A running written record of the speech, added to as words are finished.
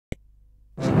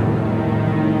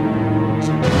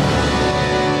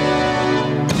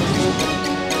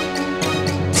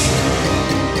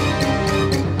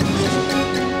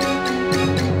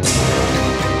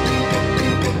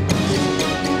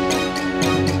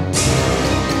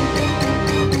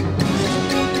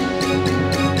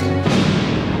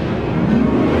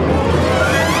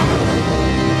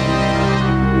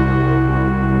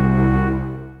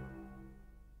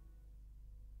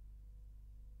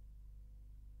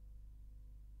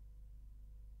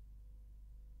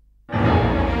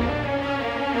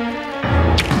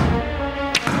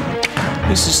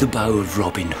This is the bow of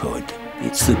Robin Hood.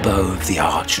 It's the bow of the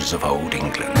archers of Old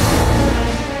England.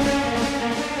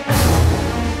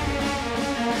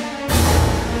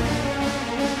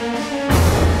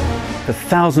 For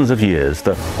thousands of years,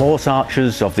 the horse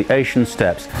archers of the Asian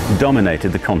steppes dominated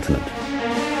the continent.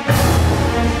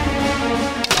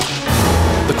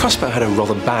 The crossbow had a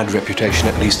rather bad reputation,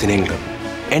 at least in England.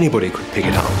 Anybody could pick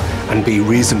it up and be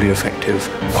reasonably effective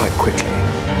quite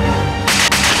quickly.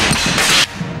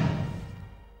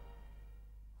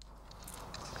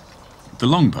 The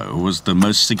longbow was the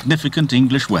most significant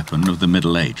English weapon of the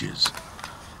Middle Ages,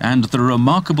 and the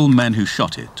remarkable men who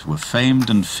shot it were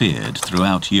famed and feared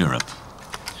throughout Europe.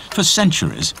 For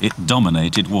centuries, it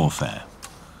dominated warfare.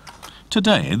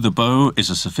 Today, the bow is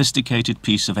a sophisticated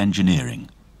piece of engineering.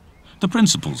 The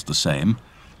principle's the same,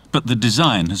 but the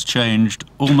design has changed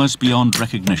almost beyond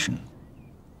recognition.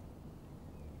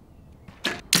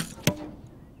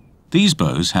 These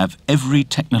bows have every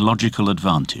technological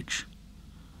advantage.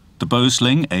 The bow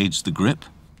sling aids the grip.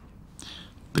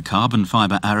 The carbon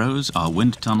fibre arrows are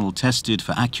wind tunnel tested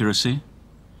for accuracy.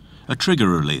 A trigger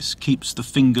release keeps the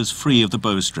fingers free of the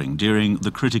bowstring during the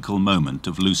critical moment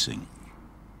of loosing.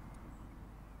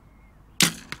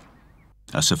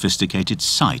 A sophisticated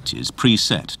sight is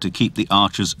preset to keep the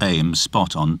archer's aim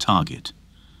spot on target.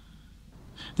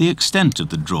 The extent of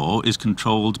the draw is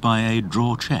controlled by a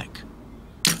draw check.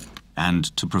 And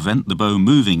to prevent the bow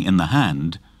moving in the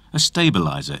hand, a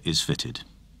stabilizer is fitted.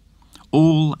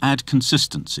 All add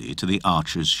consistency to the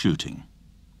archer's shooting.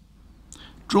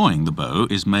 Drawing the bow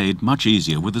is made much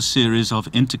easier with a series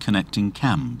of interconnecting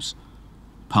cams,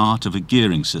 part of a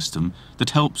gearing system that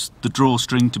helps the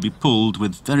drawstring to be pulled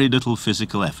with very little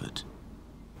physical effort.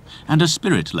 And a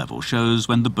spirit level shows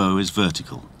when the bow is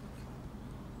vertical.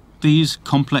 These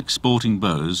complex sporting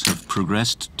bows have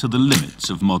progressed to the limits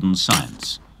of modern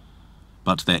science,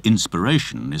 but their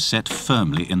inspiration is set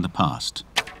firmly in the past.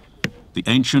 The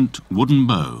ancient wooden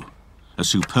bow, a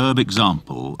superb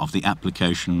example of the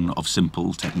application of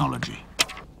simple technology.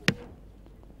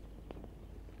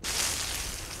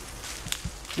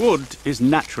 Wood is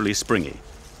naturally springy.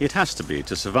 It has to be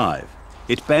to survive.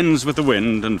 It bends with the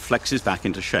wind and flexes back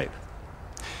into shape.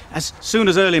 As soon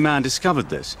as early man discovered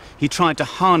this, he tried to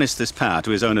harness this power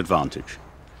to his own advantage.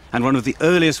 And one of the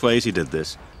earliest ways he did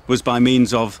this was by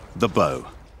means of the bow.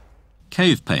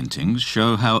 Cave paintings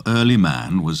show how early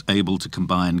man was able to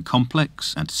combine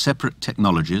complex and separate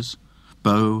technologies,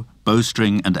 bow,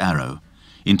 bowstring and arrow,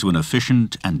 into an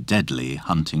efficient and deadly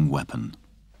hunting weapon.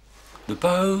 The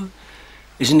bow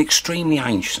is an extremely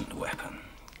ancient weapon.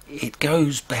 It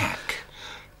goes back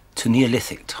to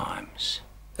Neolithic times,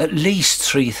 at least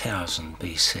 3000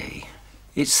 BC.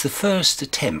 It's the first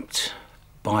attempt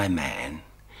by man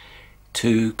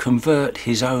to convert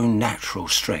his own natural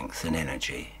strength and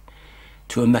energy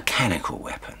to a mechanical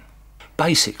weapon.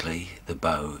 Basically, the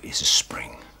bow is a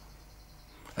spring,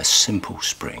 a simple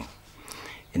spring.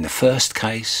 In the first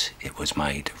case, it was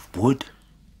made of wood.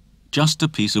 Just a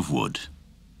piece of wood.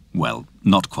 Well,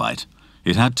 not quite.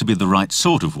 It had to be the right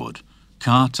sort of wood,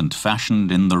 cut and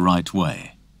fashioned in the right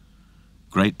way.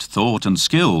 Great thought and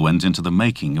skill went into the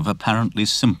making of apparently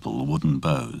simple wooden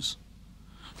bows.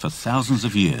 For thousands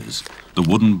of years, the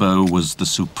wooden bow was the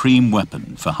supreme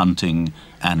weapon for hunting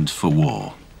and for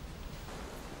war.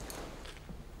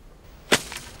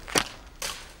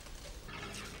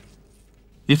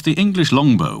 If the English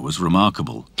longbow was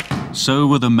remarkable, so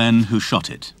were the men who shot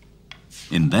it.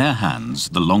 In their hands,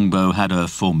 the longbow had a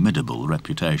formidable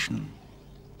reputation.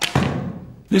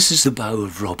 This is the bow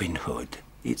of Robin Hood.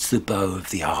 It's the bow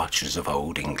of the archers of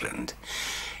Old England.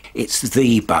 It's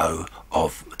the bow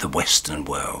of the Western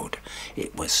world.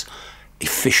 It was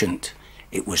efficient,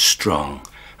 it was strong,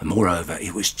 and moreover,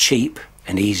 it was cheap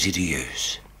and easy to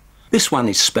use. This one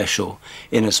is special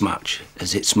inasmuch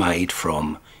as it's made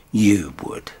from yew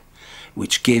wood,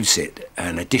 which gives it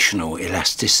an additional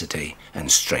elasticity and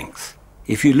strength.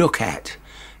 If you look at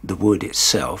the wood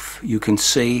itself, you can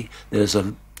see there's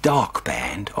a dark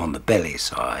band on the belly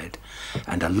side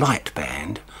and a light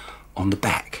band on the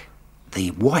back.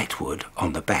 The white wood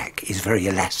on the back is very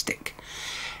elastic,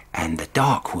 and the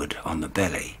dark wood on the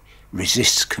belly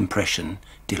resists compression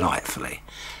delightfully,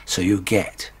 so you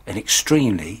get an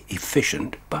extremely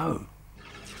efficient bow.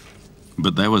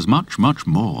 But there was much, much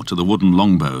more to the wooden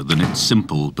longbow than its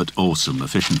simple but awesome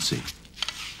efficiency.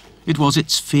 It was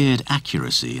its feared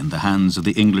accuracy in the hands of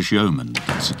the English yeoman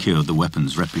that secured the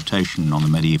weapon's reputation on the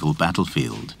medieval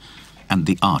battlefield, and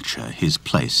the archer his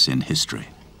place in history.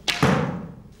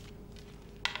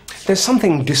 There's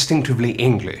something distinctively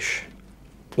English,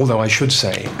 although I should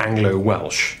say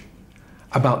Anglo-Welsh,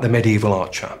 about the medieval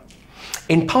archer.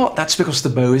 In part, that's because the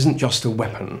bow isn't just a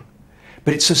weapon,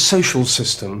 but it's a social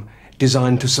system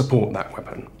designed to support that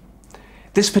weapon.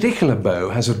 This particular bow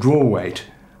has a draw weight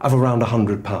of around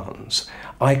 100 pounds.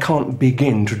 I can't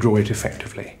begin to draw it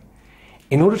effectively.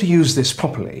 In order to use this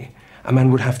properly, a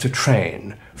man would have to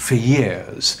train for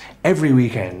years, every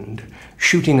weekend,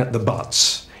 shooting at the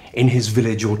butts in his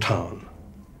village or town.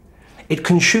 It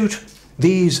can shoot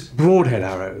these broadhead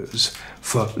arrows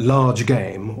for large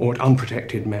game or at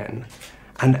unprotected men,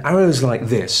 and arrows like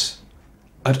this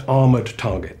at armoured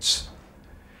targets.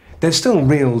 There's still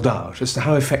real doubt as to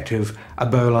how effective a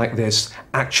bow like this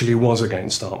actually was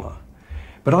against armour.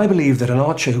 But I believe that an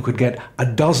archer who could get a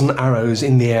dozen arrows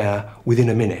in the air within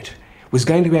a minute was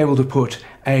going to be able to put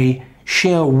a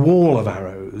sheer wall of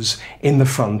arrows in the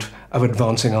front of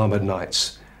advancing armoured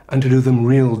knights and to do them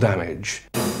real damage.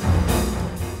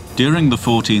 During the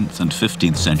 14th and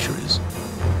 15th centuries,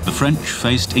 the French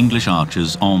faced English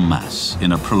archers en masse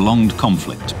in a prolonged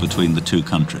conflict between the two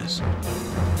countries.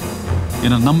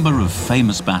 In a number of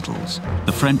famous battles,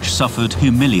 the French suffered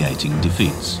humiliating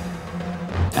defeats.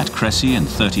 At Crecy in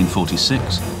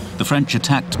 1346, the French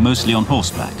attacked mostly on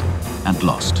horseback and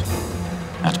lost.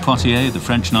 At Poitiers, the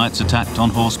French knights attacked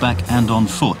on horseback and on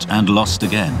foot and lost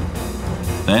again.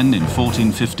 Then, in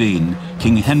 1415,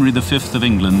 King Henry V of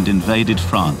England invaded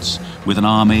France with an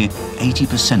army,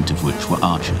 80% of which were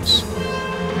archers.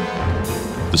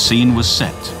 The scene was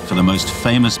set for the most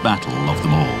famous battle of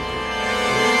them all.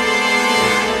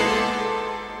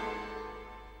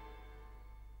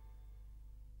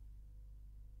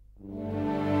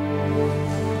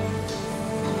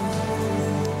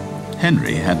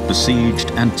 Henry had besieged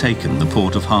and taken the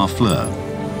port of Harfleur,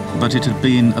 but it had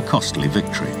been a costly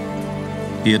victory.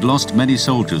 He had lost many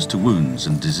soldiers to wounds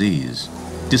and disease.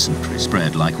 Dysentery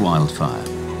spread like wildfire.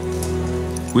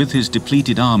 With his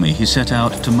depleted army, he set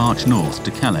out to march north to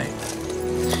Calais.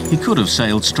 He could have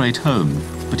sailed straight home,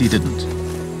 but he didn't.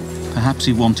 Perhaps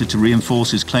he wanted to reinforce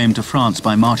his claim to France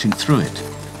by marching through it.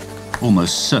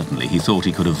 Almost certainly he thought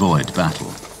he could avoid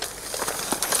battle.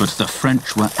 But the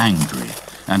French were angry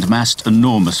and massed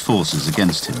enormous forces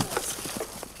against him.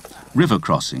 River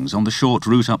crossings on the short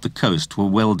route up the coast were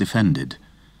well defended,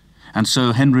 and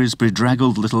so Henry's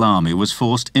bedraggled little army was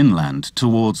forced inland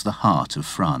towards the heart of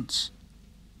France.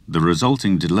 The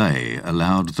resulting delay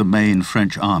allowed the main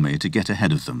French army to get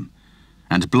ahead of them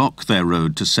and block their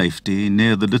road to safety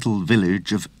near the little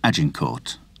village of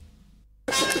Agincourt.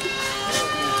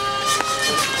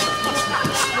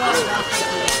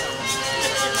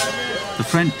 The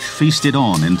French feasted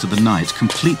on into the night,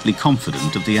 completely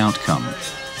confident of the outcome.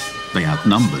 They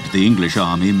outnumbered the English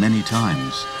army many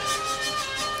times.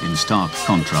 In stark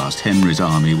contrast, Henry's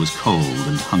army was cold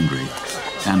and hungry,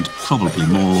 and probably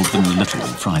more than a little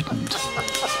frightened.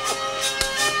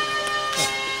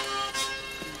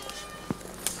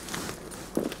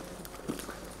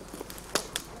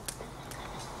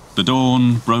 The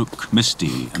dawn broke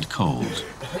misty and cold.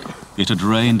 It had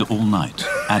rained all night,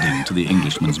 adding to the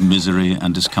Englishman's misery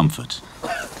and discomfort.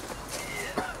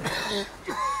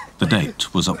 The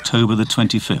date was October the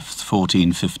 25th,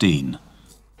 1415.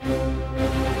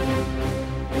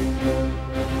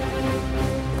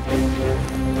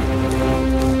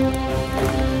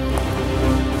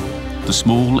 The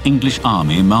small English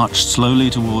army marched slowly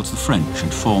towards the French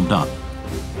and formed up.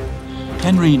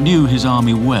 Henry knew his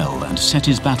army well and set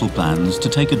his battle plans to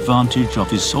take advantage of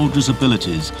his soldiers'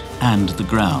 abilities and the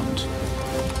ground.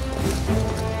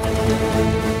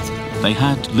 They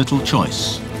had little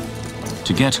choice.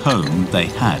 To get home, they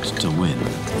had to win.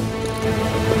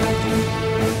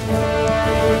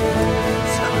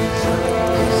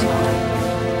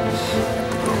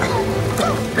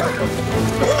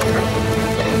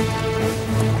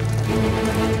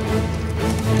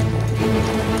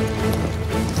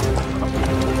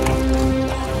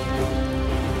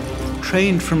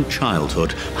 Trained from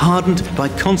childhood, hardened by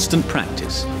constant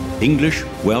practice, English,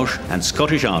 Welsh and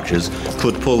Scottish archers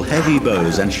could pull heavy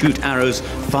bows and shoot arrows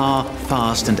far,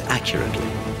 fast and accurately.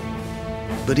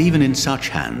 But even in such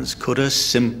hands, could a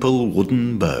simple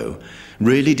wooden bow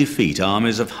really defeat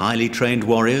armies of highly trained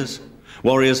warriors?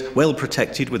 Warriors well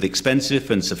protected with expensive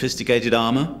and sophisticated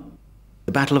armour?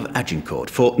 The Battle of Agincourt,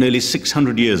 fought nearly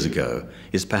 600 years ago,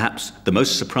 is perhaps the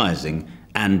most surprising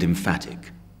and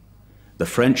emphatic. The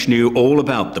French knew all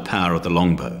about the power of the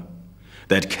longbow.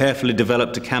 They'd carefully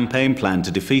developed a campaign plan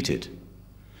to defeat it.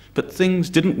 But things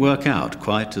didn't work out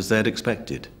quite as they'd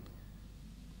expected.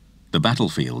 The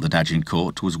battlefield at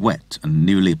Agincourt was wet and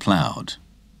newly ploughed.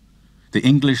 The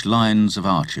English lines of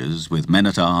archers, with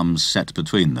men-at-arms set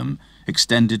between them,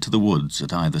 extended to the woods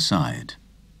at either side.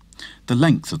 the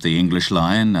length of the English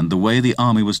line and the way the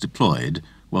army was deployed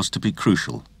was to be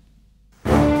crucial.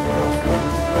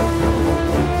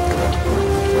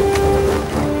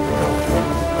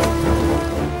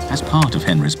 As part of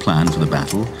Henry's plan for the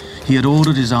battle, he had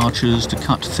ordered his archers to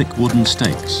cut thick wooden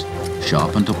stakes,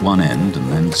 sharpened at one end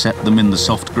and then set them in the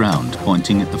soft ground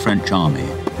pointing at the French army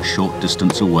a short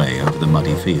distance away over the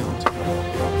muddy field.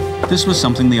 This was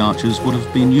something the archers would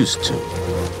have been used to.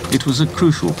 It was a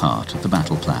crucial part of the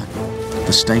battle plan.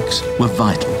 The stakes were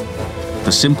vital.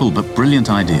 The simple but brilliant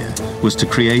idea was to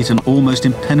create an almost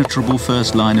impenetrable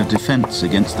first line of defence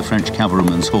against the French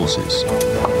cavalrymen's horses.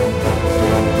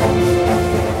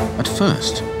 At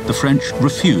first, the French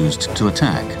refused to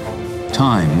attack.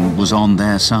 Time was on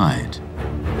their side.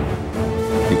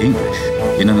 The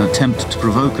English, in an attempt to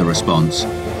provoke a response,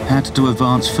 had to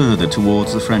advance further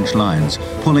towards the French lines,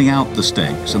 pulling out the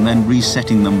stakes and then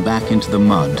resetting them back into the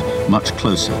mud much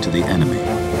closer to the enemy.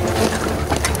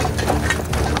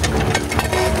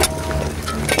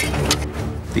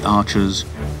 The archers,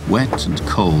 wet and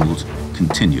cold,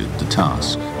 continued the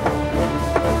task.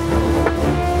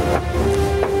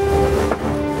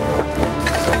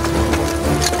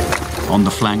 On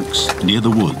the flanks, near the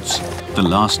woods, the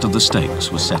last of the stakes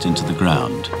was set into the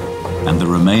ground, and the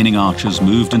remaining archers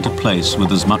moved into place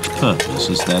with as much purpose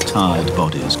as their tired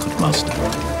bodies could muster.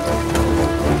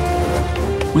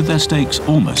 With their stakes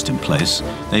almost in place,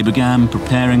 they began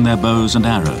preparing their bows and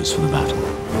arrows for the battle.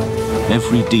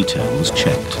 Every detail was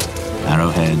checked: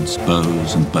 arrowheads,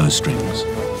 bows and bowstrings.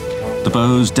 The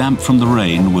bows, damp from the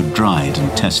rain, were dried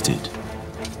and tested.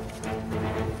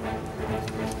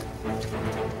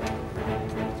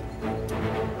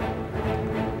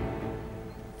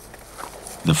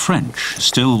 The French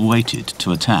still waited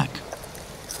to attack.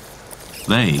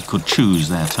 They could choose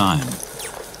their time.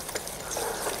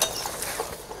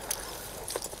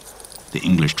 The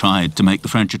English tried to make the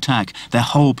French attack. Their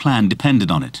whole plan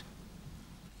depended on it.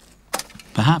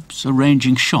 Perhaps a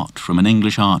ranging shot from an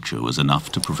English archer was enough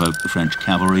to provoke the French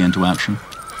cavalry into action.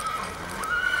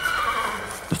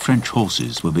 The French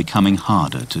horses were becoming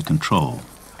harder to control.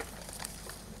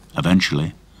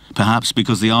 Eventually, perhaps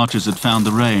because the archers had found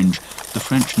the range, the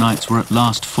French knights were at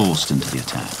last forced into the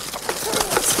attack.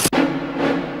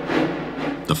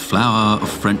 The flower of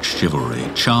French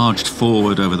chivalry charged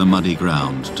forward over the muddy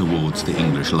ground towards the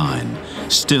English line,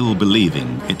 still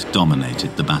believing it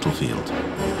dominated the battlefield.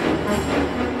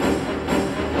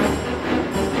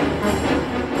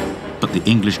 But the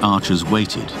English archers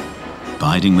waited,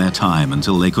 biding their time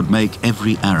until they could make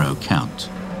every arrow count.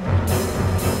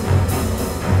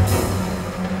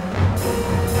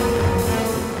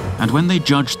 And when they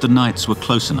judged the knights were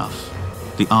close enough,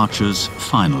 the archers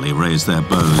finally raised their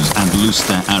bows and loosed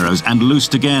their arrows, and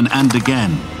loosed again and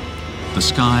again. The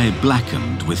sky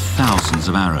blackened with thousands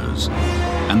of arrows,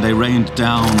 and they rained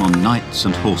down on knights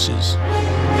and horses.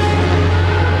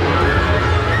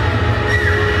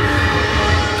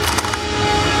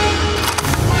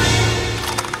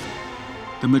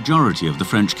 The majority of the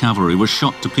French cavalry was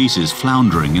shot to pieces,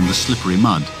 floundering in the slippery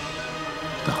mud.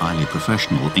 The highly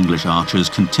professional English archers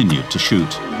continued to shoot.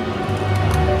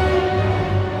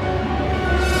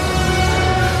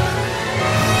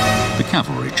 The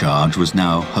cavalry charge was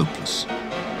now hopeless.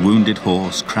 Wounded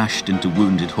horse crashed into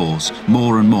wounded horse,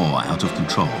 more and more out of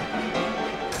control.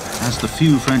 As the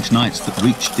few French knights that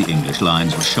reached the English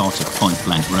lines were shot at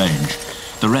point-blank range,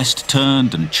 the rest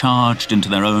turned and charged into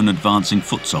their own advancing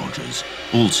foot soldiers,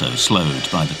 also slowed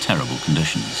by the terrible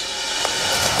conditions.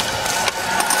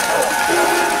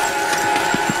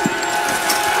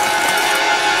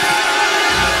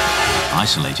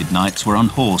 Isolated knights were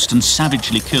unhorsed and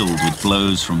savagely killed with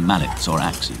blows from mallets or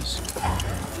axes.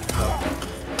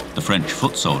 The French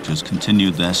foot soldiers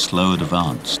continued their slow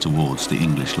advance towards the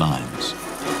English lines.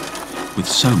 With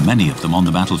so many of them on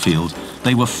the battlefield,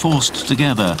 they were forced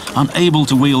together, unable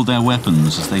to wield their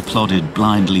weapons as they plodded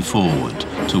blindly forward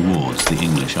towards the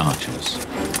English archers.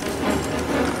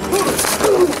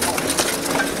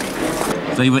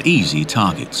 They were easy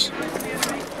targets.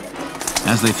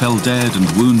 As they fell dead and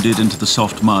wounded into the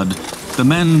soft mud, the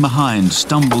men behind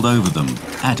stumbled over them,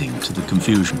 adding to the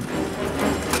confusion.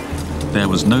 There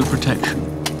was no protection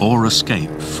or escape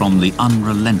from the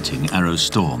unrelenting arrow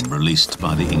storm released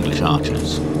by the English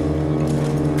archers.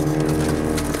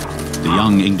 The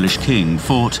young English king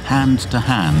fought hand to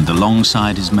hand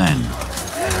alongside his men.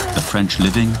 The French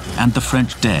living and the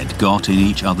French dead got in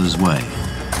each other's way.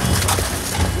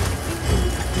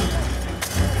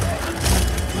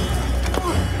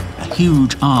 A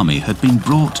huge army had been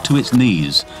brought to its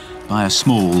knees by a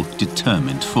small,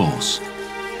 determined force.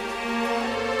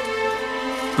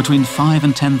 Between 5,000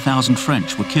 and 10,000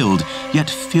 French were killed, yet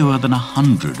fewer than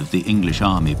 100 of the English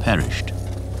army perished.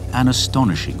 An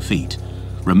astonishing feat,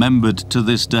 remembered to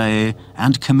this day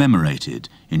and commemorated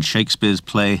in Shakespeare's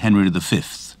play Henry V.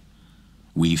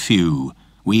 We few,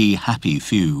 we happy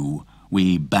few,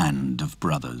 we band of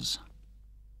brothers.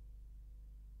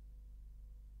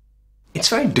 It's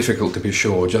very difficult to be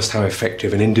sure just how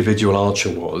effective an individual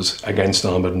archer was against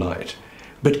armoured knight,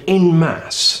 but in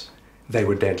mass they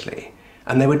were deadly.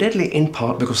 And they were deadly in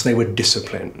part because they were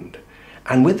disciplined.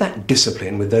 And with that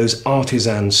discipline, with those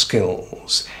artisan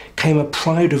skills, came a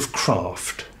pride of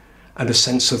craft and a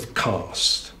sense of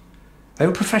caste. They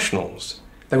were professionals.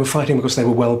 They were fighting because they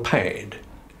were well paid.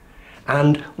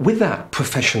 And with that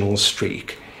professional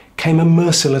streak came a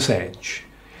merciless edge.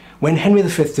 When Henry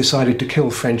V decided to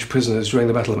kill French prisoners during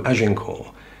the Battle of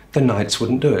Agincourt, the knights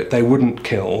wouldn't do it. They wouldn't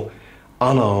kill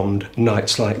unarmed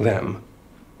knights like them.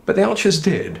 But the archers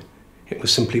did. It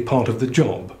was simply part of the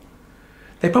job.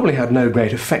 They probably had no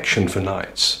great affection for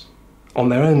knights, on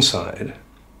their own side,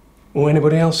 or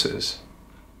anybody else's.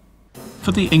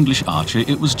 For the English archer,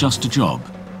 it was just a job.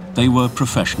 They were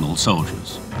professional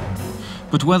soldiers.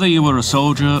 But whether you were a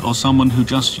soldier or someone who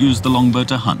just used the longbow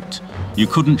to hunt, you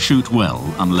couldn't shoot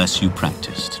well unless you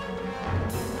practiced.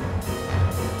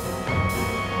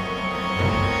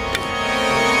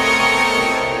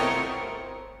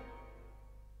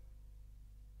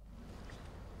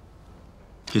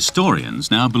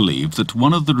 Historians now believe that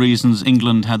one of the reasons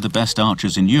England had the best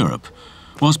archers in Europe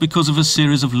was because of a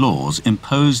series of laws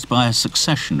imposed by a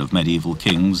succession of medieval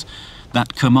kings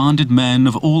that commanded men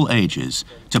of all ages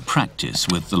to practice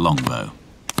with the longbow.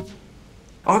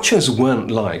 Archers weren't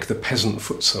like the peasant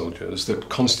foot soldiers that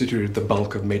constituted the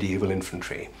bulk of medieval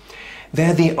infantry.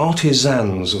 They're the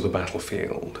artisans of the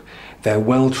battlefield. They're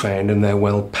well trained and they're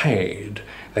well paid.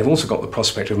 They've also got the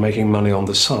prospect of making money on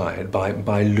the side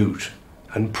by loot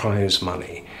and prize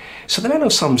money. So the men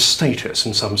of some status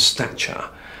and some stature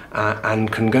and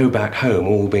can go back home,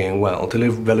 all being well, to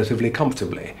live relatively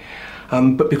comfortably.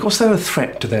 But because they're a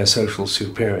threat to their social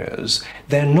superiors,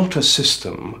 they're not a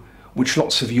system which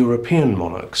lots of European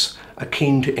monarchs are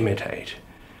keen to imitate.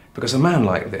 Because a man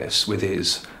like this, with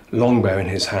his longbow in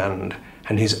his hand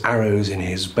and his arrows in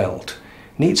his belt,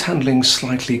 needs handling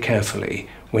slightly carefully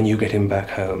when you get him back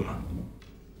home.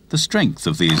 The strength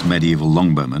of these medieval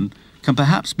longbowmen can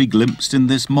perhaps be glimpsed in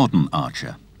this modern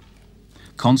archer.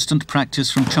 Constant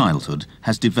practice from childhood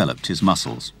has developed his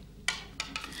muscles.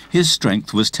 His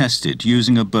strength was tested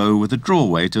using a bow with a draw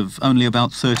weight of only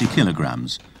about 30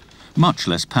 kilograms, much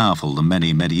less powerful than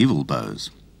many medieval bows.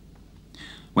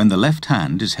 When the left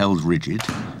hand is held rigid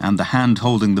and the hand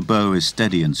holding the bow is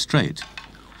steady and straight,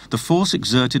 the force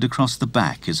exerted across the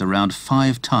back is around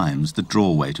 5 times the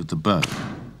draw weight of the bow.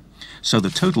 So the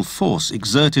total force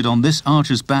exerted on this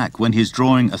archer's back when he's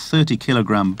drawing a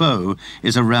 30-kilogram bow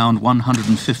is around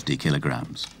 150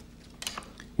 kilograms.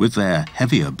 With their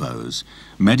heavier bows,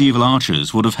 medieval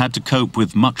archers would have had to cope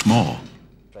with much more.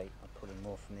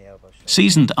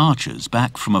 Seasoned archers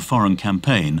back from a foreign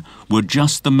campaign were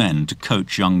just the men to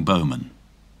coach young bowmen.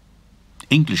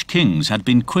 English kings had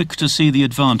been quick to see the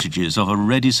advantages of a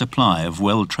ready supply of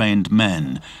well-trained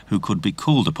men who could be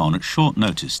called upon at short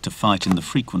notice to fight in the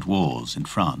frequent wars in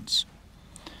France.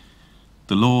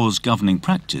 The laws governing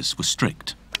practice were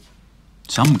strict.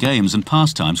 Some games and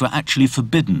pastimes were actually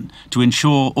forbidden to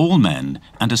ensure all men,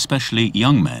 and especially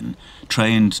young men,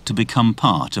 trained to become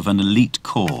part of an elite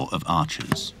corps of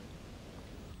archers.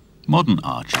 Modern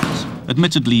archers,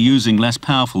 admittedly using less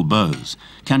powerful bows,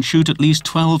 can shoot at least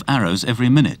 12 arrows every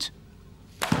minute.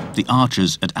 The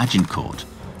archers at Agincourt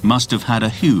must have had a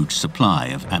huge supply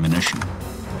of ammunition.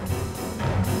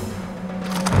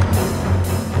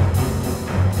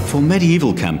 For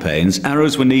medieval campaigns,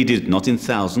 arrows were needed not in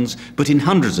thousands, but in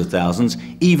hundreds of thousands,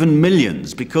 even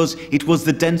millions, because it was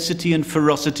the density and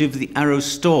ferocity of the arrow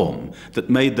storm that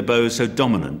made the bow so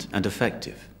dominant and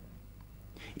effective.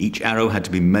 Each arrow had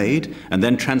to be made and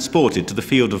then transported to the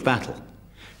field of battle.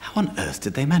 How on earth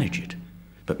did they manage it?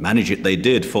 But manage it they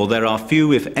did, for there are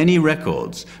few, if any,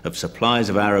 records of supplies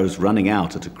of arrows running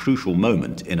out at a crucial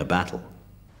moment in a battle.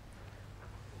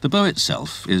 The bow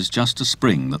itself is just a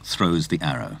spring that throws the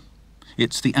arrow.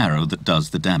 It's the arrow that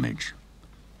does the damage.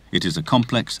 It is a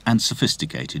complex and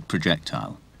sophisticated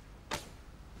projectile.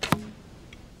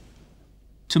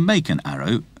 To make an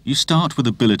arrow, you start with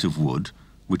a billet of wood,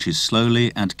 which is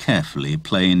slowly and carefully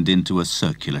planed into a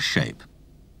circular shape.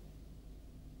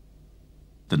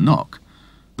 The nock,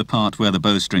 the part where the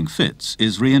bowstring fits,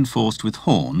 is reinforced with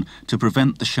horn to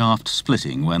prevent the shaft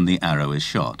splitting when the arrow is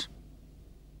shot.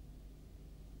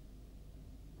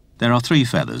 There are 3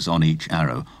 feathers on each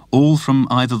arrow, all from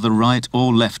either the right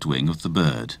or left wing of the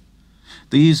bird.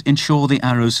 These ensure the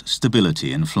arrow's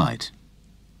stability in flight.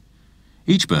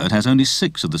 Each bird has only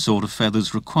 6 of the sort of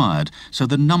feathers required, so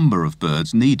the number of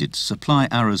birds needed to supply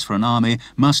arrows for an army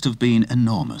must have been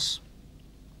enormous.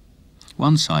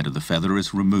 One side of the feather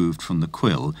is removed from the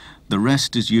quill, the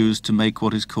rest is used to make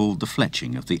what is called the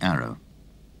fletching of the arrow.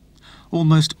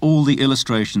 Almost all the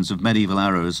illustrations of medieval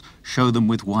arrows show them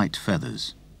with white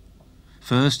feathers.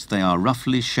 First, they are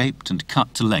roughly shaped and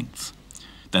cut to length.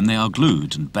 Then they are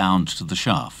glued and bound to the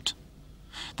shaft.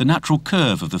 The natural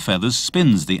curve of the feathers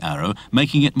spins the arrow,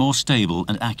 making it more stable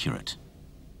and accurate.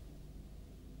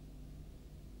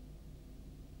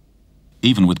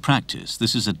 Even with practice,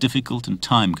 this is a difficult and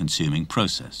time-consuming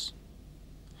process.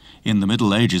 In the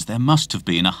Middle Ages, there must have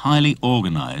been a highly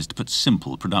organized but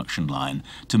simple production line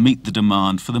to meet the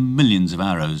demand for the millions of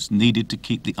arrows needed to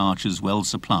keep the archers well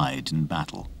supplied in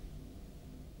battle.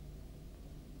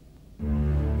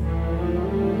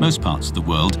 Most parts of the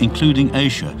world, including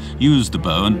Asia, used the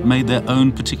bow and made their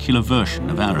own particular version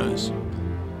of arrows.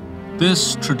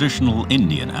 This traditional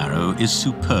Indian arrow is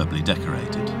superbly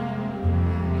decorated.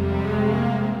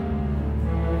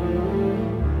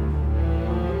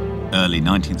 Early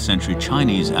 19th century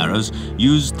Chinese arrows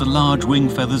used the large wing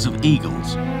feathers of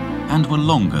eagles and were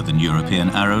longer than European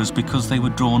arrows because they were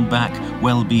drawn back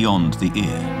well beyond the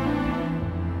ear.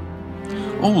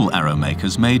 All arrow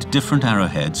makers made different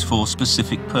arrowheads for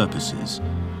specific purposes,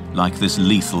 like this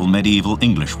lethal medieval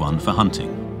English one for hunting.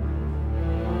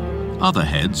 Other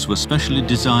heads were specially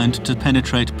designed to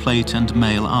penetrate plate and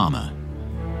mail armor.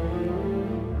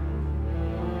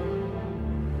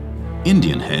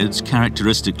 Indian heads,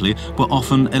 characteristically, were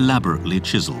often elaborately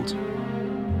chiseled.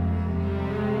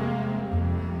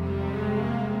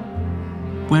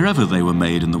 Wherever they were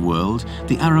made in the world,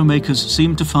 the arrow makers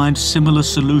seemed to find similar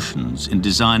solutions in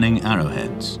designing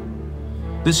arrowheads.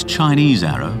 This Chinese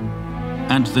arrow,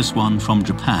 and this one from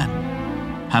Japan,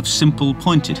 have simple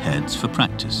pointed heads for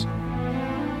practice.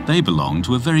 They belong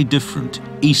to a very different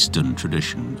Eastern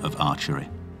tradition of archery.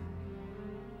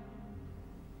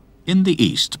 In the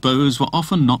East, bows were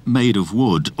often not made of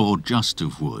wood or just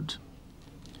of wood.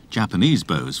 Japanese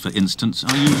bows, for instance,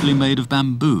 are usually made of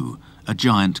bamboo, a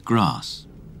giant grass.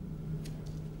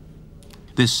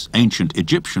 This ancient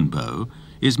Egyptian bow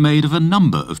is made of a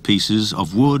number of pieces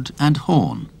of wood and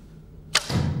horn.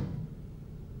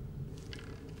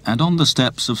 And on the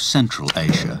steppes of Central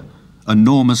Asia,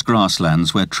 enormous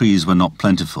grasslands where trees were not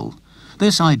plentiful,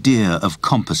 this idea of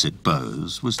composite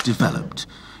bows was developed,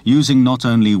 using not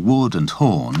only wood and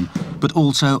horn, but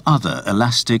also other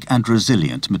elastic and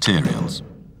resilient materials.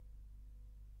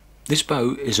 This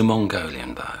bow is a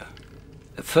Mongolian bow.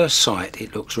 At first sight,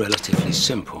 it looks relatively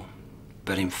simple,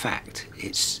 but in fact,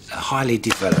 it's a highly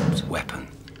developed weapon.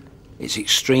 It's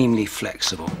extremely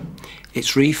flexible.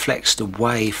 It's reflexed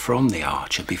away from the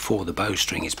archer before the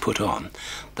bowstring is put on,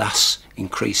 thus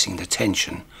increasing the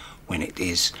tension when it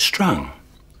is strung.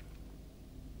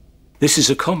 This is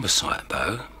a composite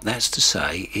bow, that's to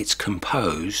say it's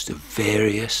composed of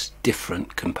various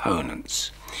different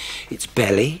components. Its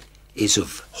belly is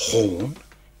of horn,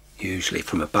 usually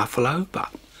from a buffalo,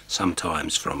 but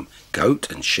sometimes from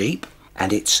goat and sheep,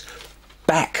 and its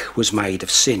back was made of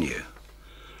sinew.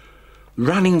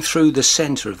 Running through the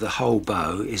centre of the whole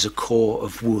bow is a core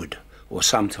of wood, or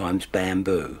sometimes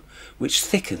bamboo, which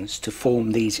thickens to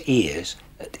form these ears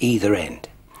at either end.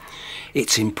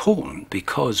 It's important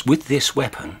because with this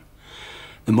weapon,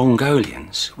 the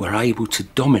Mongolians were able to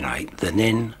dominate the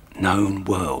then known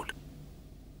world.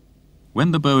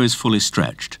 When the bow is fully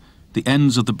stretched, the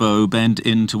ends of the bow bend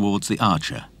in towards the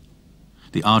archer.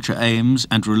 The archer aims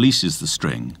and releases the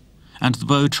string, and the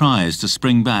bow tries to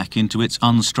spring back into its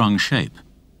unstrung shape.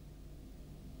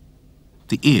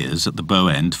 The ears at the bow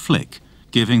end flick,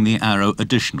 giving the arrow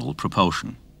additional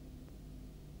propulsion.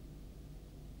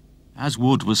 As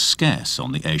wood was scarce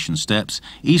on the Asian steppes,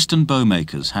 Eastern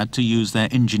bowmakers had to use their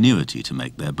ingenuity to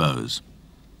make their bows.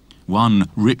 One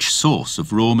rich source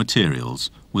of raw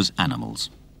materials was animals.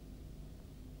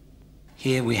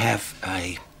 Here we have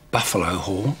a buffalo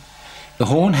horn. The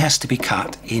horn has to be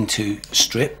cut into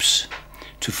strips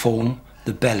to form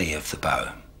the belly of the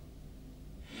bow.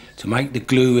 To make the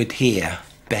glue adhere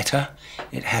better,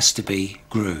 it has to be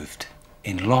grooved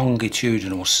in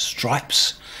longitudinal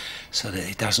stripes so that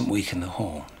it doesn't weaken the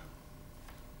horn.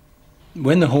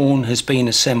 When the horn has been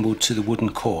assembled to the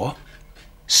wooden core,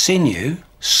 sinew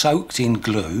soaked in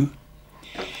glue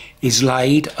is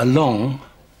laid along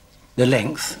the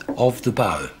length of the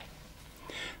bow.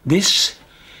 This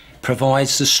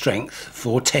provides the strength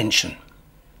for tension.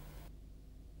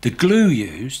 The glue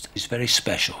used is very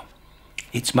special.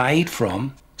 It's made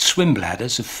from swim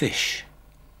bladders of fish.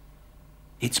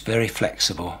 It's very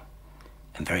flexible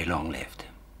and very long-lived.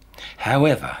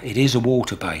 However, it is a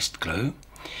water-based glue,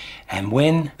 and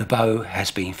when the bow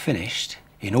has been finished,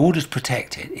 in order to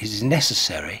protect it, it is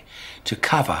necessary to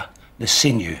cover the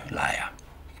sinew layer.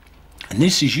 And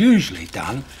this is usually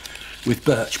done with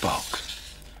birch bark.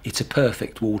 It's a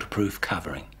perfect waterproof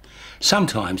covering.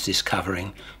 Sometimes this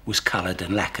covering was coloured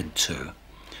and lacquered too,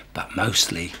 but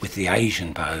mostly with the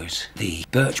Asian bows, the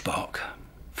birch bark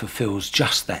fulfills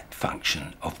just that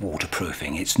function of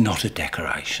waterproofing. It's not a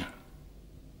decoration.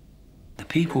 The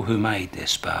people who made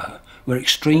this bow were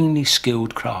extremely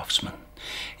skilled craftsmen.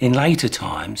 In later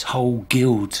times, whole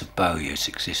guilds of bowyers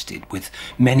existed, with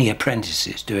many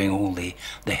apprentices doing all the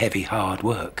heavy, hard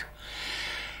work.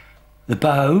 The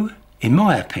bow, in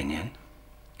my opinion,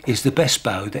 is the best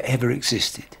bow that ever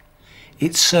existed.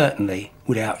 It certainly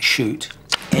would outshoot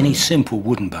any simple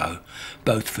wooden bow,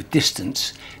 both for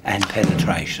distance and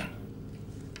penetration.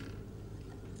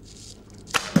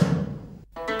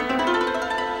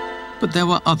 But there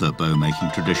were other bow-making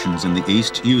traditions in the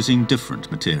East using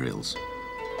different materials.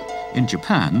 In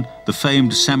Japan, the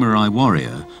famed samurai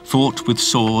warrior fought with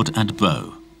sword and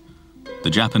bow.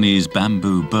 The Japanese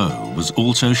bamboo bow was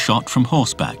also shot from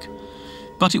horseback,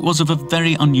 but it was of a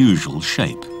very unusual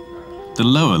shape, the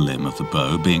lower limb of the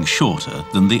bow being shorter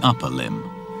than the upper limb.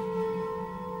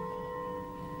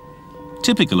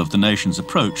 Typical of the nation's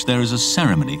approach, there is a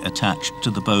ceremony attached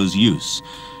to the bow's use,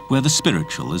 where the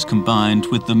spiritual is combined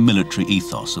with the military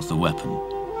ethos of the weapon.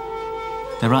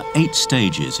 There are 8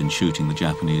 stages in shooting the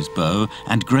Japanese bow,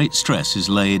 and great stress is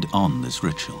laid on this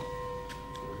ritual.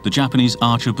 The Japanese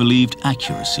archer believed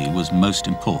accuracy was most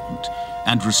important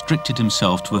and restricted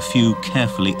himself to a few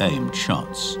carefully aimed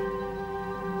shots.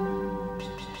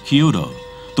 Kyudo,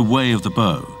 the way of the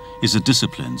bow, is a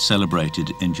discipline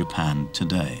celebrated in Japan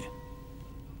today.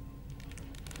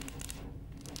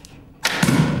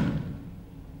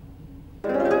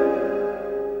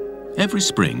 Every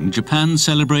spring, Japan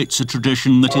celebrates a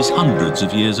tradition that is hundreds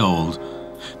of years old.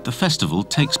 The festival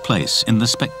takes place in the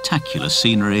spectacular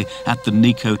scenery at the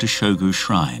Nikko Toshogu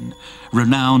Shrine,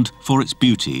 renowned for its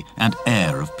beauty and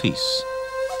air of peace.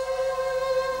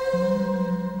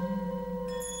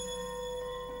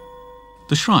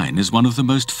 The shrine is one of the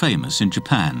most famous in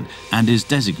Japan and is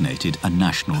designated a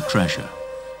national treasure.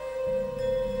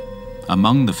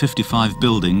 Among the 55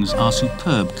 buildings are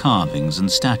superb carvings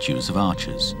and statues of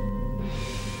archers.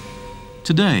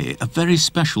 Today, a very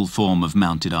special form of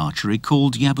mounted archery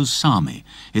called Yabusame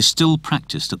is still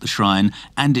practiced at the shrine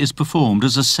and is performed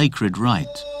as a sacred rite.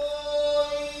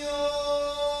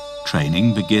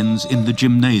 Training begins in the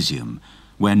gymnasium,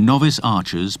 where novice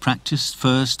archers practice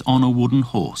first on a wooden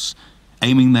horse,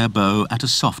 aiming their bow at a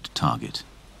soft target.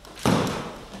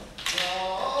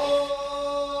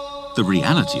 The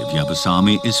reality of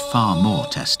Yabusame is far more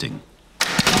testing.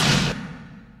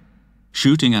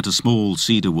 Shooting at a small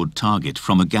cedarwood target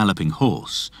from a galloping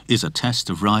horse is a test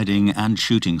of riding and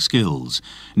shooting skills,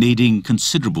 needing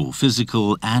considerable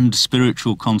physical and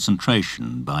spiritual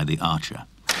concentration by the archer.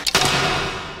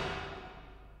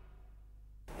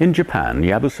 In Japan,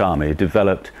 Yabusame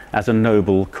developed as a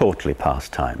noble courtly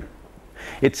pastime.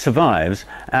 It survives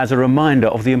as a reminder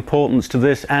of the importance to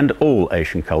this and all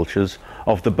Asian cultures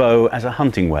of the bow as a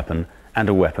hunting weapon and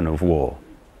a weapon of war.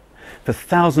 For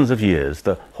thousands of years,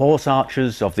 the horse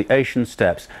archers of the Asian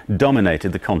steppes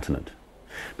dominated the continent.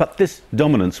 But this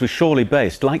dominance was surely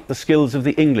based, like the skills of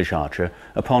the English archer,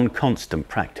 upon constant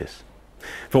practice.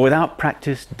 For without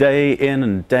practice, day in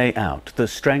and day out, the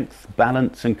strength,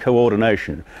 balance and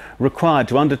coordination required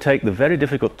to undertake the very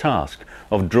difficult task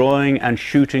of drawing and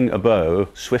shooting a bow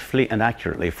swiftly and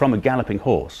accurately from a galloping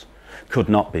horse could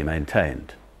not be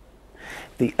maintained.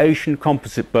 The Asian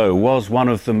composite bow was one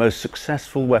of the most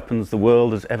successful weapons the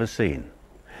world has ever seen,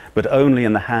 but only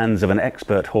in the hands of an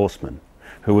expert horseman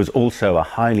who was also a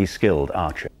highly skilled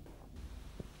archer.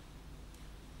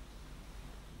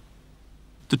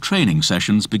 The training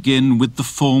sessions begin with the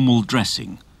formal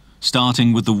dressing,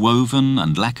 starting with the woven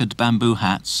and lacquered bamboo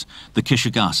hats, the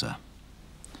kishigasa.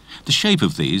 The shape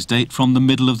of these date from the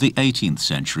middle of the 18th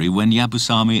century, when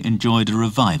Yabusame enjoyed a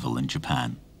revival in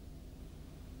Japan.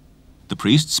 The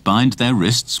priests bind their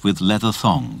wrists with leather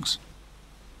thongs.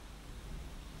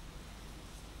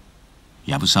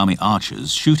 Yabusame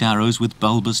archers shoot arrows with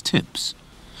bulbous tips.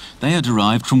 They are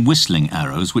derived from whistling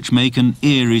arrows which make an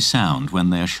eerie sound when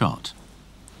they are shot.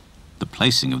 The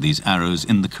placing of these arrows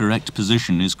in the correct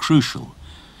position is crucial,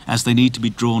 as they need to be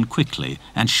drawn quickly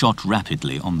and shot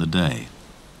rapidly on the day.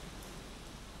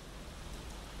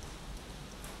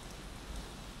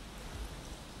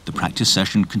 The practice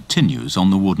session continues on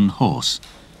the wooden horse.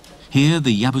 Here,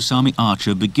 the Yabusame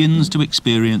archer begins to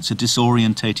experience a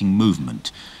disorientating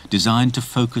movement designed to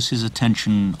focus his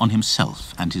attention on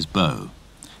himself and his bow.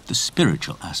 The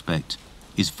spiritual aspect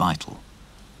is vital.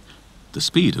 The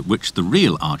speed at which the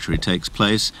real archery takes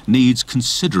place needs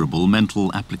considerable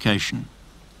mental application.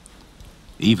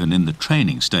 Even in the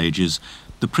training stages,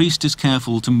 the priest is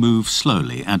careful to move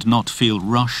slowly and not feel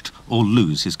rushed or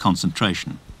lose his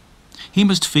concentration. He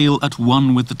must feel at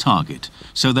one with the target,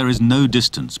 so there is no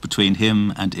distance between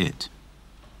him and it.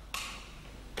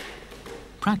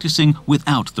 Practicing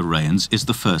without the reins is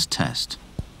the first test.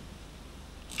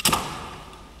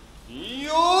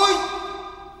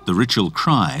 The ritual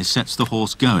cry sets the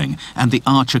horse going, and the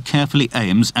archer carefully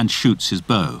aims and shoots his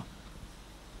bow.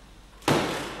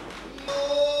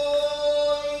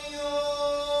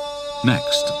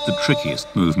 Next, the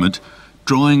trickiest movement,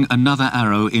 drawing another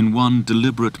arrow in one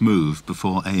deliberate move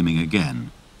before aiming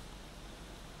again.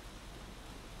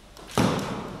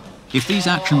 If these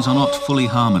actions are not fully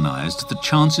harmonized, the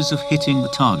chances of hitting the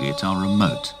target are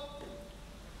remote.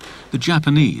 The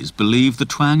Japanese believe the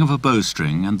twang of a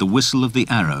bowstring and the whistle of the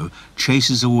arrow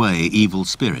chases away evil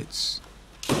spirits.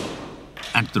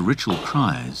 And the ritual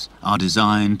cries are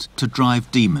designed to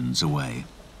drive demons away.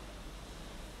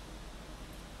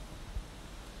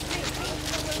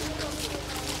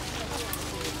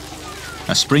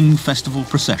 A spring festival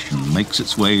procession makes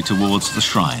its way towards the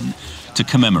shrine to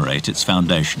commemorate its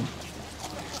foundation.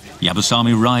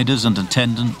 Yabusame riders and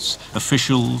attendants,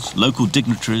 officials, local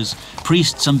dignitaries,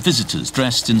 priests and visitors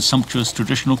dressed in sumptuous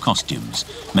traditional costumes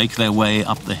make their way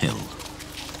up the hill.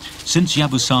 Since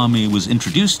Yabusame was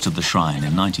introduced to the shrine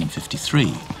in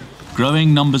 1953,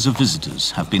 growing numbers of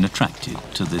visitors have been attracted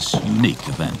to this unique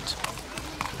event.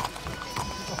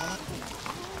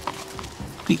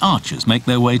 The archers make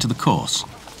their way to the course.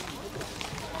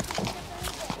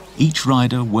 Each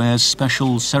rider wears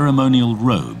special ceremonial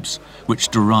robes which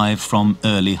derive from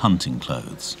early hunting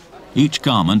clothes. Each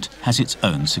garment has its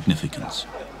own significance.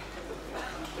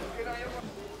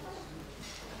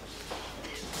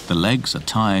 The legs are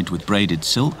tied with braided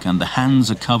silk and the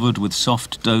hands are covered with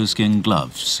soft doeskin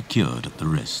gloves secured at the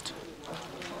wrist.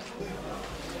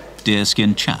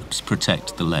 Deerskin chaps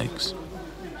protect the legs.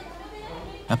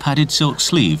 A padded silk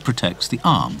sleeve protects the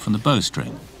arm from the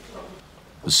bowstring.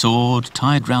 The sword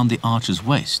tied round the archer's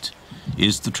waist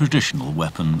is the traditional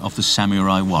weapon of the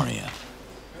samurai warrior.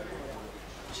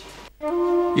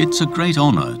 It's a great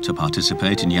honor to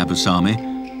participate in Yabusame,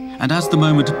 and as the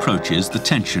moment approaches, the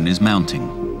tension is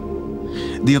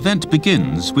mounting. The event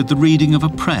begins with the reading of a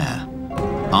prayer,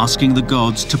 asking the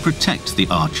gods to protect the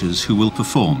archers who will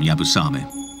perform Yabusame.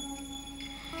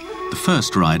 The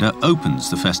first rider opens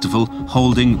the festival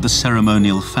holding the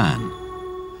ceremonial fan.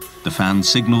 The fan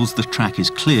signals the track is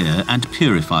clear and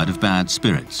purified of bad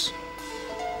spirits.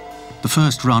 The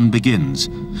first run begins.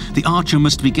 The archer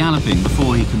must be galloping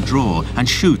before he can draw and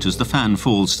shoot as the fan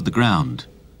falls to the ground.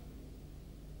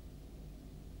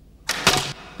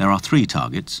 There are 3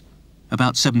 targets,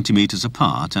 about 70 meters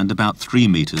apart and about 3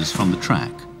 meters from the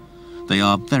track. They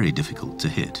are very difficult to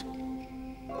hit.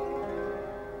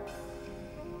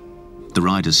 The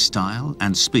rider's style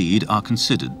and speed are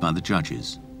considered by the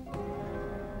judges.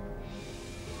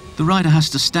 The rider has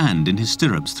to stand in his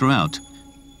stirrups throughout.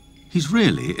 He's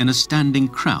really in a standing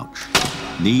crouch,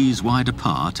 knees wide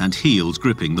apart and heels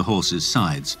gripping the horse's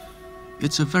sides.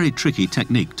 It's a very tricky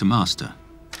technique to master.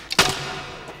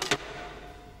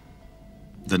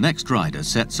 The next rider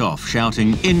sets off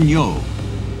shouting "Inyo,"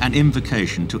 an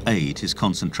invocation to aid his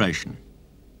concentration.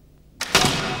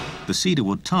 The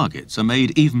cedarwood targets are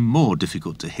made even more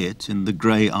difficult to hit in the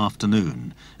grey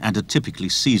afternoon and a typically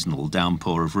seasonal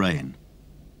downpour of rain.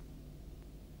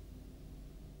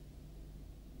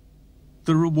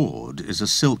 The reward is a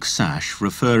silk sash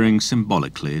referring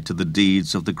symbolically to the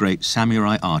deeds of the great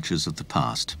samurai archers of the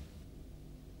past.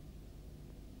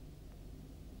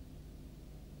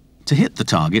 To hit the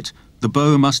target, the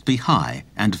bow must be high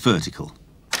and vertical.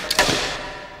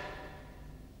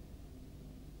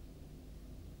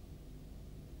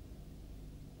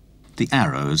 The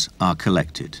arrows are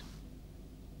collected.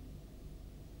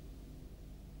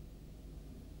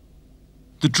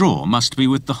 The draw must be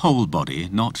with the whole body,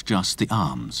 not just the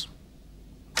arms.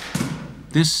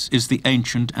 This is the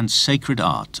ancient and sacred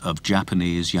art of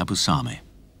Japanese Yabusame.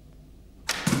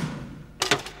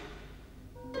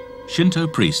 Shinto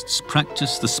priests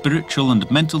practice the spiritual and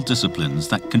mental disciplines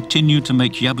that continue to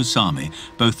make Yabusame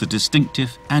both a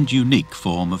distinctive and unique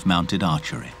form of mounted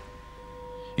archery.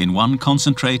 In one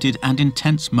concentrated and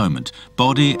intense moment,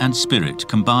 body and spirit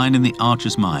combine in the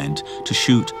archer's mind to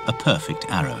shoot a perfect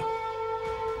arrow.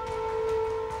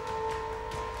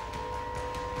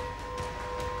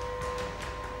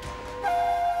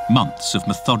 Months of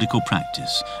methodical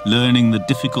practice, learning the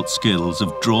difficult skills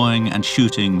of drawing and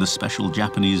shooting the special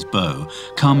Japanese bow,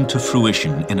 come to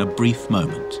fruition in a brief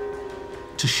moment.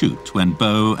 To shoot when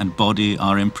bow and body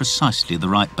are in precisely the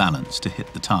right balance to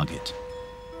hit the target.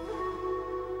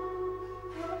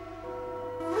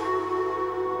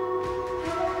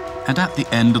 And at the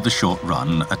end of the short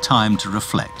run, a time to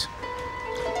reflect.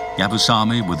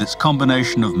 Yabusame, with its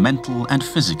combination of mental and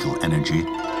physical energy,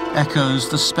 echoes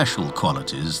the special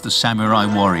qualities the samurai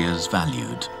warriors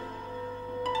valued.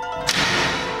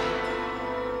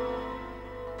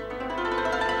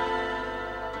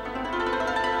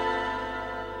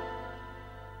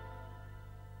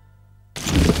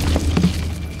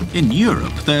 In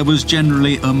Europe, there was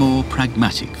generally a more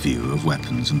pragmatic view of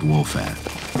weapons and warfare.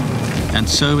 And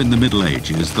so in the Middle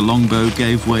Ages, the longbow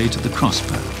gave way to the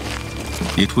crossbow.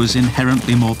 It was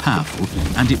inherently more powerful,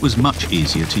 and it was much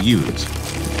easier to use.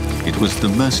 It was the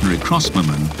mercenary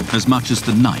crossbowman as much as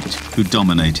the knight who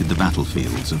dominated the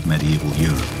battlefields of medieval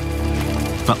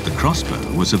Europe. But the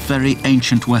crossbow was a very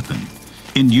ancient weapon,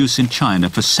 in use in China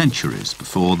for centuries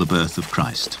before the birth of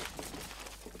Christ.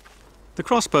 The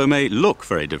crossbow may look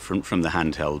very different from the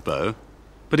handheld bow,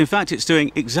 but in fact it's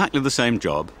doing exactly the same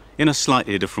job in a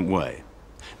slightly different way.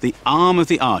 The arm of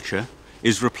the archer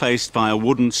is replaced by a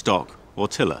wooden stock or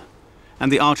tiller,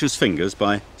 and the archer's fingers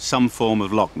by some form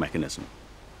of lock mechanism.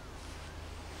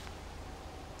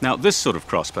 Now, this sort of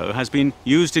crossbow has been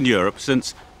used in Europe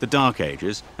since the Dark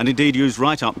Ages, and indeed used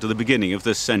right up to the beginning of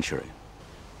this century.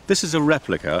 This is a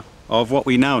replica of what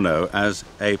we now know as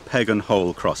a peg and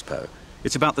hole crossbow.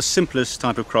 It's about the simplest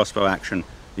type of crossbow action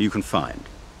you can find.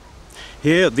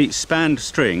 Here, the spanned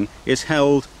string is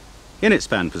held in its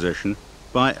span position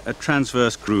by a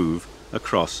transverse groove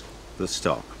across the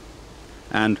stock.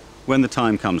 And when the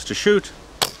time comes to shoot,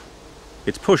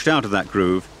 it's pushed out of that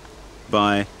groove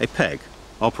by a peg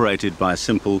operated by a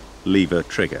simple lever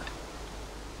trigger.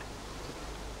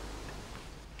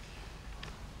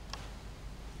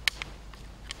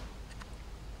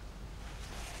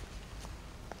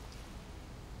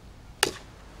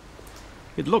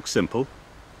 It looks simple.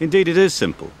 Indeed, it is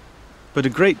simple. But a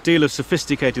great deal of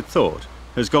sophisticated thought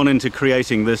has gone into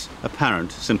creating this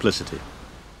apparent simplicity.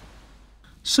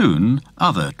 Soon,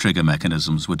 other trigger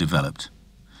mechanisms were developed.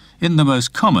 In the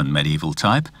most common medieval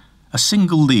type, a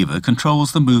single lever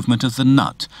controls the movement of the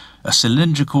nut, a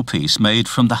cylindrical piece made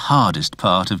from the hardest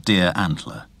part of deer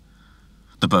antler.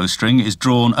 The bowstring is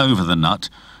drawn over the nut,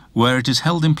 where it is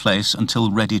held in place until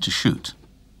ready to shoot.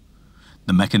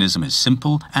 The mechanism is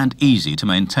simple and easy to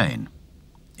maintain.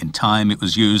 In time, it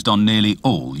was used on nearly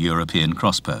all European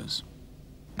crossbows.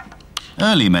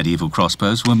 Early medieval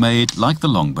crossbows were made, like the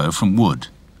longbow, from wood.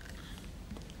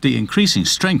 The increasing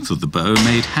strength of the bow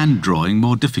made hand drawing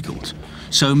more difficult,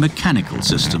 so mechanical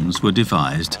systems were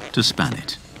devised to span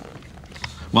it.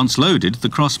 Once loaded, the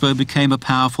crossbow became a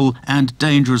powerful and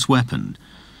dangerous weapon,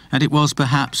 and it was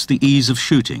perhaps the ease of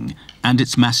shooting and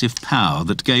its massive power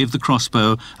that gave the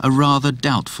crossbow a rather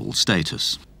doubtful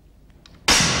status.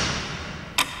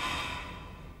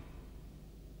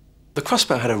 The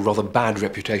crossbow had a rather bad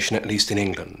reputation, at least in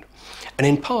England. And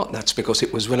in part that's because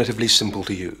it was relatively simple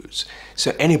to use.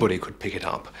 So anybody could pick it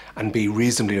up and be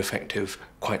reasonably effective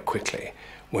quite quickly.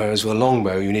 Whereas with a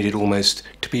longbow, you needed almost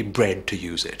to be bred to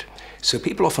use it. So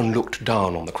people often looked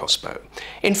down on the crossbow.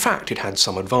 In fact, it had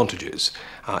some advantages.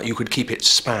 You could keep it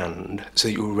spanned so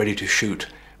that you were ready to shoot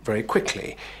very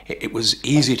quickly. It was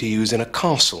easy to use in a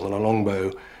castle, and a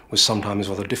longbow was sometimes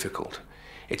rather difficult.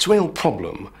 Its real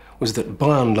problem was that,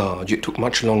 by and large, it took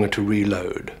much longer to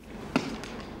reload.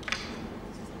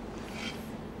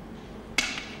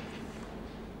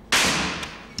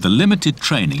 The limited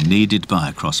training needed by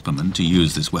a crossbowman to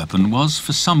use this weapon was,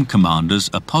 for some commanders,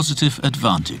 a positive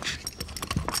advantage.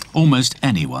 Almost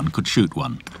anyone could shoot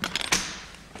one.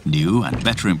 New and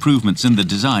better improvements in the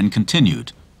design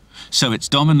continued, so its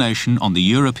domination on the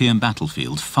European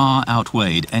battlefield far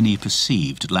outweighed any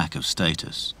perceived lack of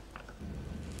status.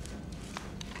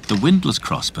 The windlass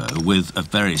crossbow, with a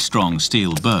very strong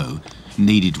steel bow,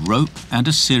 needed rope and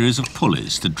a series of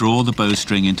pulleys to draw the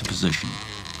bowstring into position.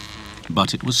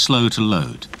 But it was slow to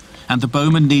load, and the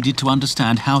bowman needed to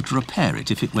understand how to repair it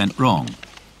if it went wrong.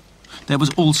 There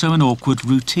was also an awkward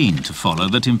routine to follow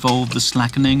that involved the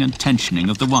slackening and tensioning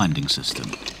of the winding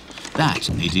system. That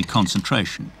needed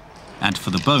concentration, and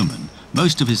for the bowman,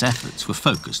 most of his efforts were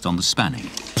focused on the spanning.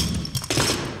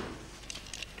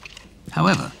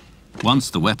 However, once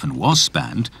the weapon was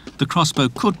spanned, the crossbow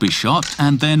could be shot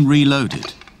and then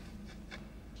reloaded.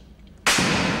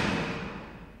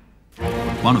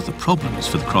 One of the problems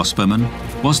for the crossbowman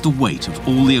was the weight of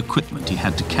all the equipment he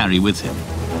had to carry with him.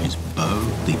 His bow,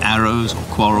 the the arrows or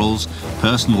quarrels,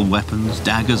 personal weapons,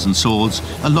 daggers and swords,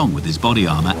 along with his body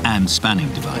armour and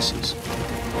spanning devices.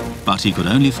 But he could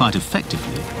only fight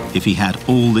effectively if he had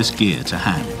all this gear to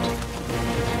hand.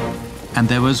 And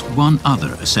there was one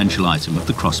other essential item of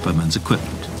the crossbowman's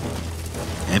equipment.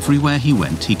 Everywhere he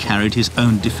went, he carried his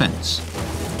own defence,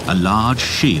 a large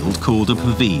shield called a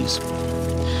pavise.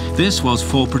 This was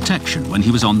for protection when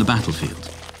he was on the battlefield.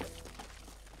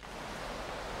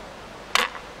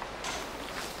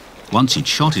 Once he'd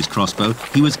shot his crossbow,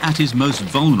 he was at his most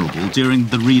vulnerable during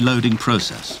the reloading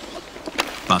process.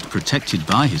 But protected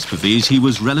by his pavise, he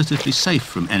was relatively safe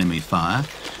from enemy fire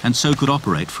and so could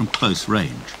operate from close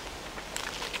range.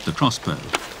 The crossbow,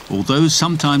 although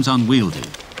sometimes unwieldy,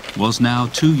 was now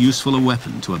too useful a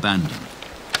weapon to abandon.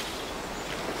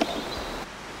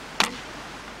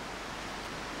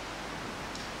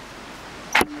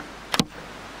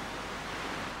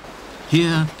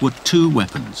 Here were two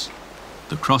weapons,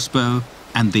 the crossbow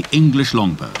and the English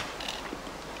longbow.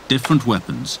 Different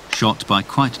weapons shot by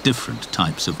quite different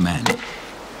types of men.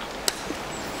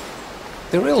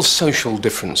 There are real social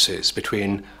differences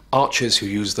between archers who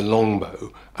use the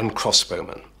longbow and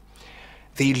crossbowmen.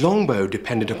 The longbow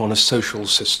depended upon a social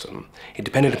system. It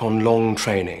depended upon long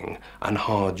training and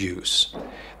hard use.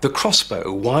 The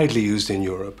crossbow, widely used in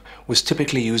Europe, was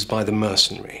typically used by the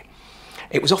mercenary.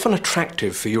 It was often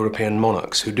attractive for European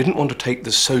monarchs who didn't want to take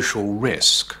the social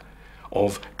risk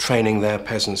of training their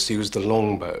peasants to use the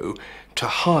longbow to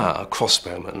hire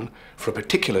crossbowmen for a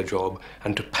particular job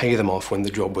and to pay them off when the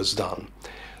job was done.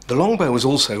 The longbow was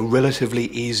also relatively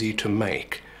easy to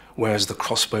make, whereas the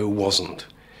crossbow wasn't.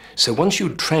 So once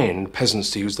you'd trained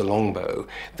peasants to use the longbow,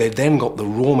 they then got the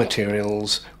raw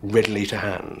materials readily to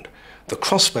hand. The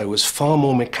crossbow was far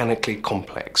more mechanically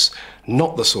complex,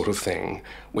 not the sort of thing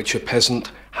which a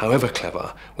peasant, however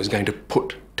clever, was going to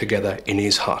put together in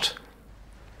his hut.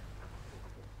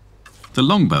 The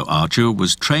longbow archer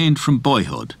was trained from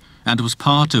boyhood and was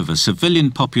part of a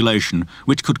civilian population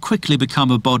which could quickly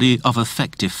become a body of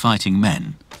effective fighting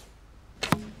men.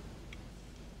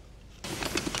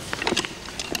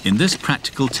 In this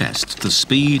practical test, the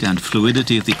speed and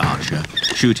fluidity of the archer,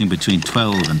 shooting between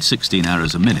 12 and 16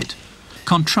 arrows a minute,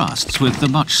 contrasts with the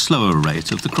much slower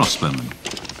rate of the crossbowman.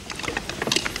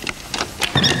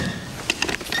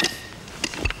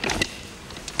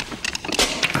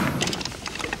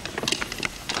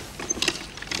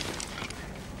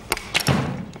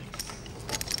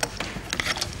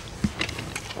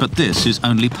 But this is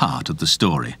only part of the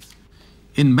story.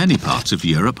 In many parts of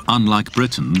Europe, unlike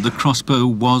Britain, the crossbow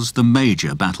was the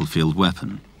major battlefield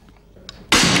weapon.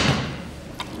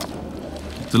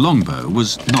 The longbow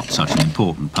was not such an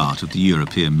important part of the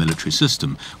European military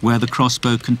system, where the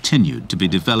crossbow continued to be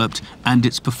developed and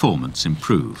its performance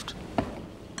improved.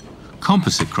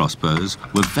 Composite crossbows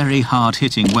were very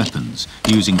hard-hitting weapons,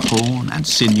 using horn and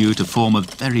sinew to form a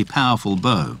very powerful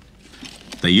bow.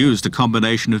 They used a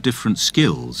combination of different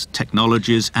skills,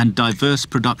 technologies and diverse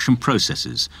production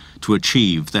processes to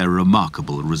achieve their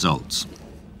remarkable results.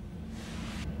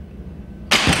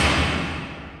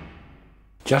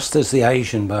 Just as the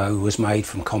Asian bow was made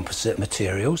from composite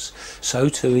materials, so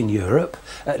too in Europe,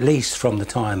 at least from the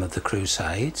time of the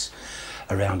Crusades,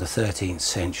 around the 13th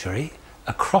century,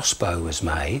 a crossbow was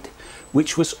made,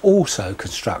 which was also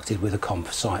constructed with a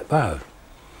composite bow.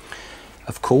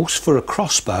 Of course, for a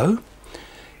crossbow,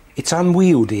 it's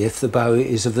unwieldy if the bow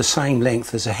is of the same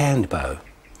length as a hand bow.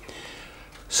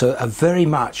 So a very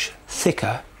much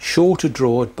thicker, shorter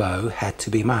drawed bow had to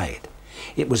be made.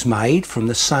 It was made from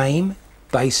the same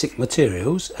basic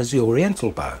materials as the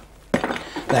Oriental bow.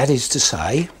 That is to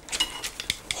say,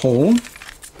 horn,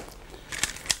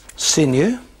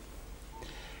 sinew,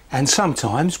 and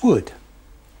sometimes wood.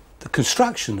 The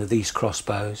construction of these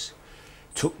crossbows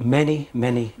took many,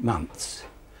 many months.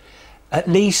 At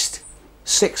least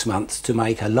 6 months to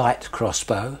make a light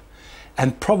crossbow,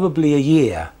 and probably a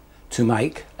year to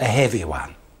make a heavy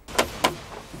one.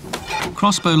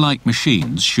 Crossbow-like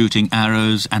machines shooting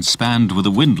arrows and spanned with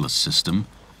a windlass system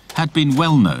had been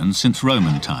well known since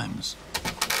Roman times,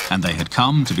 and they had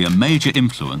come to be a major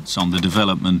influence on the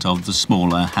development of the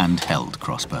smaller handheld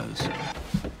crossbows.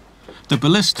 The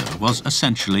ballista was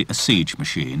essentially a siege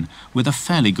machine with a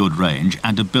fairly good range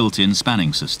and a built-in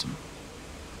spanning system.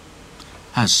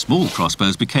 As small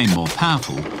crossbows became more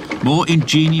powerful, more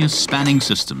ingenious spanning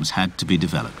systems had to be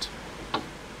developed.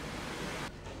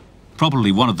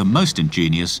 Probably one of the most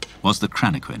ingenious was the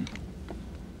Cranaquin.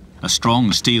 A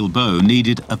strong steel bow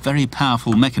needed a very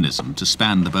powerful mechanism to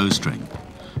span the bowstring,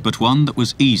 but one that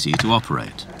was easy to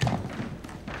operate.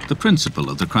 The principle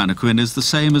of the Cranaquin is the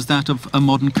same as that of a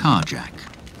modern carjack.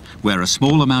 where a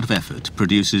small amount of effort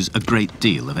produces a great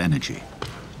deal of energy.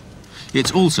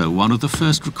 It's also one of the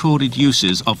first recorded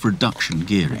uses of reduction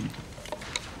gearing.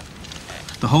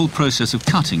 The whole process of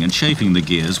cutting and shaping the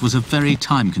gears was a very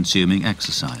time-consuming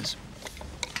exercise.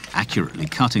 Accurately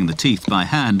cutting the teeth by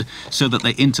hand so that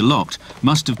they interlocked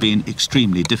must have been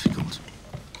extremely difficult.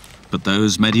 But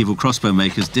those medieval crossbow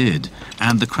makers did,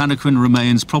 and the Cranachuen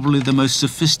remains probably the most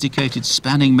sophisticated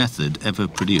spanning method ever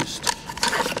produced.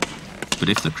 But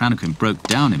if the Cranachuen broke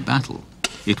down in battle,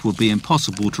 it would be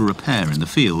impossible to repair in the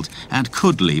field and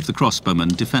could leave the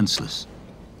crossbowman defenceless.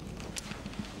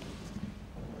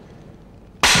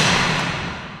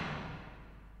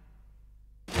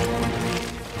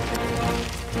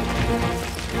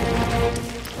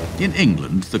 In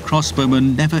England, the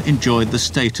crossbowman never enjoyed the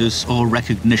status or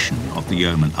recognition of the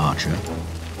yeoman archer.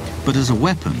 But as a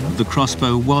weapon, the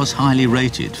crossbow was highly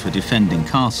rated for defending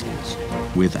castles,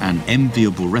 with an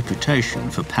enviable reputation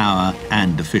for power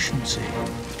and efficiency.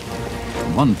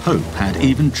 One pope had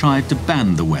even tried to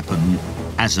ban the weapon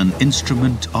as an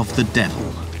instrument of the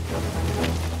devil.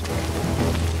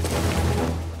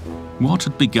 What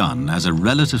had begun as a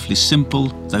relatively simple,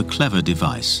 though clever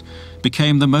device,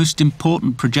 became the most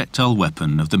important projectile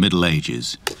weapon of the Middle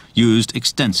Ages, used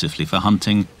extensively for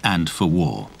hunting and for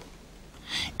war.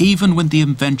 Even with the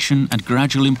invention and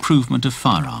gradual improvement of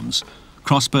firearms,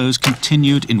 crossbows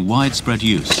continued in widespread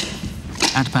use,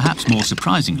 and perhaps more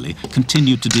surprisingly,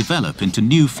 continued to develop into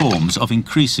new forms of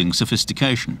increasing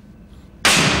sophistication.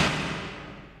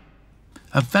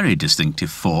 A very distinctive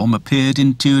form appeared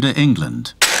in Tudor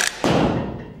England.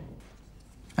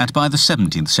 And by the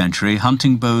 17th century,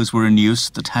 hunting bows were in use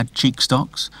that had cheek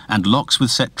stocks and locks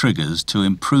with set triggers to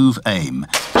improve aim,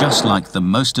 just like the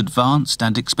most advanced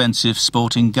and expensive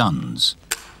sporting guns.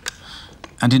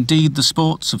 And indeed, the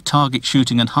sports of target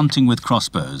shooting and hunting with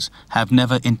crossbows have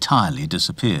never entirely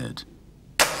disappeared.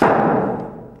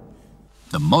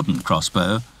 The modern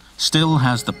crossbow still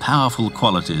has the powerful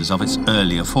qualities of its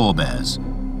earlier forebears.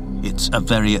 It's a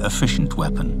very efficient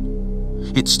weapon.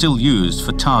 It's still used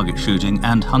for target shooting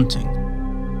and hunting.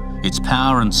 Its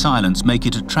power and silence make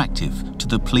it attractive to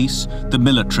the police, the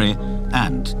military,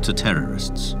 and to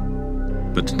terrorists.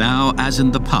 But now, as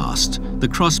in the past, the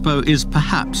crossbow is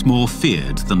perhaps more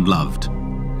feared than loved.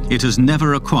 It has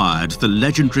never acquired the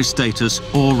legendary status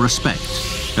or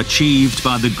respect achieved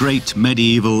by the great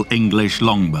medieval English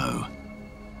longbow.